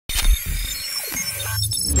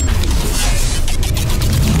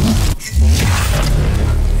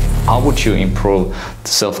How would you improve the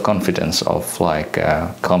self-confidence of like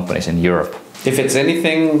companies in Europe? If it's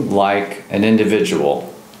anything like an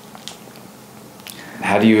individual,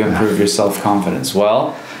 how do you improve your self-confidence?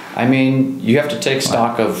 Well, I mean, you have to take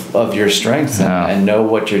stock of your strengths and know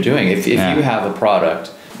what you're doing. If you have a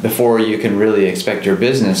product, before you can really expect your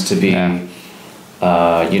business to be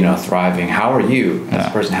thriving, how are you as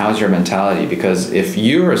a person? How's your mentality? Because if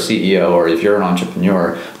you're a CEO or if you're an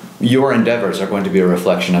entrepreneur, your endeavors are going to be a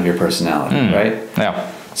reflection of your personality, right?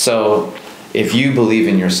 Yeah. So if you believe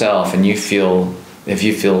in yourself and if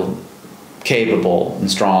you feel capable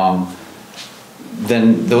and strong,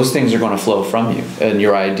 then those things are going to flow from you, and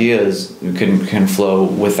your ideas can flow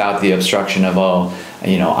without the obstruction of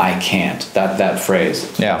I can't. That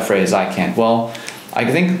phrase, I can't. Well, I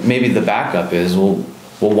think maybe the backup is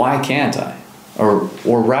why can't I, or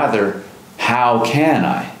rather, how can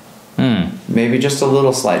I? Maybe just a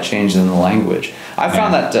little slight change in the language. I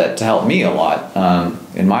found that to help me a lot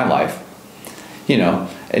in my life.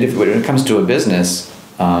 And when it comes to a business,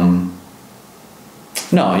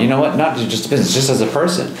 no, you know what? Not just a business, just as a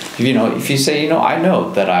person. If you say, I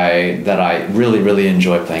know that I really, really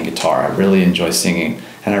enjoy playing guitar. I really enjoy singing,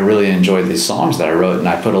 and I really enjoy these songs that I wrote, and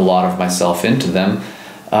I put a lot of myself into them.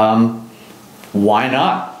 Why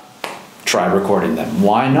not try recording them?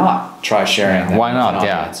 Why not try sharing them? Why not?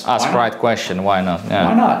 Ask the right question. Why not?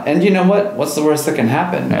 Why not? And you know what? What's the worst that can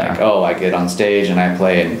happen? Like, I get on stage and I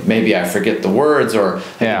play, and maybe I forget the words, or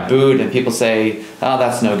I get booed, and people say, "Oh,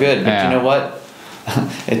 that's no good." But you know what?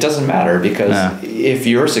 It doesn't matter, because if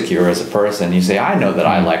you're secure as a person, you say, I know that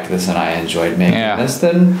I liked this and I enjoyed making this,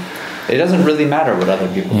 then it doesn't really matter what other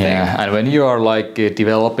people think. And when you are like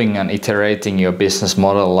developing and iterating your business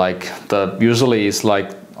model, like usually it's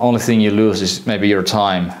like only thing you lose is maybe your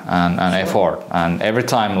time and effort. And every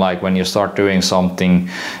time, like when you start doing something,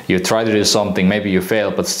 you try to do something, maybe you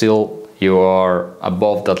fail, but still you are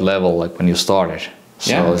above that level like when you started.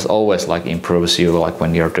 So it's always like improves you, like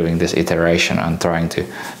when you're doing this iteration and trying to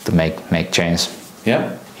make change.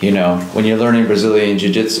 Yeah. When you're learning Brazilian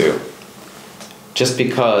Jiu-Jitsu, just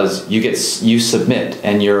because you submit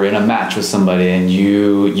and you're in a match with somebody and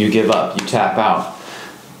you give up, you tap out,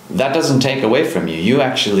 that doesn't take away from you. You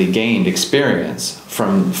actually gained experience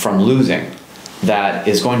from losing that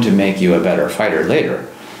is going to make you a better fighter later.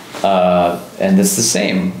 And it's the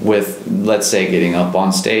same with, let's say, getting up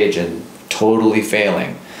on stage and totally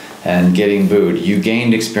failing and getting booed. You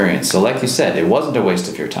gained experience. So like you said, it wasn't a waste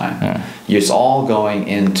of your time. It's all going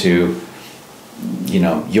into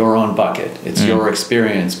your own bucket. It's your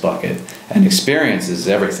experience bucket, and experience is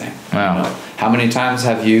everything. How many times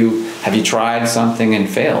have you tried something and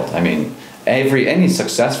failed? I mean, any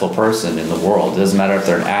successful person in the world, it doesn't matter if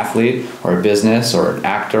they're an athlete or a business or an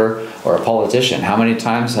actor or a politician, how many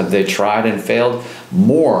times have they tried and failed?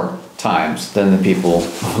 More times than the people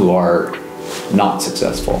who are not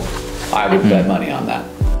successful. I would bet money on that.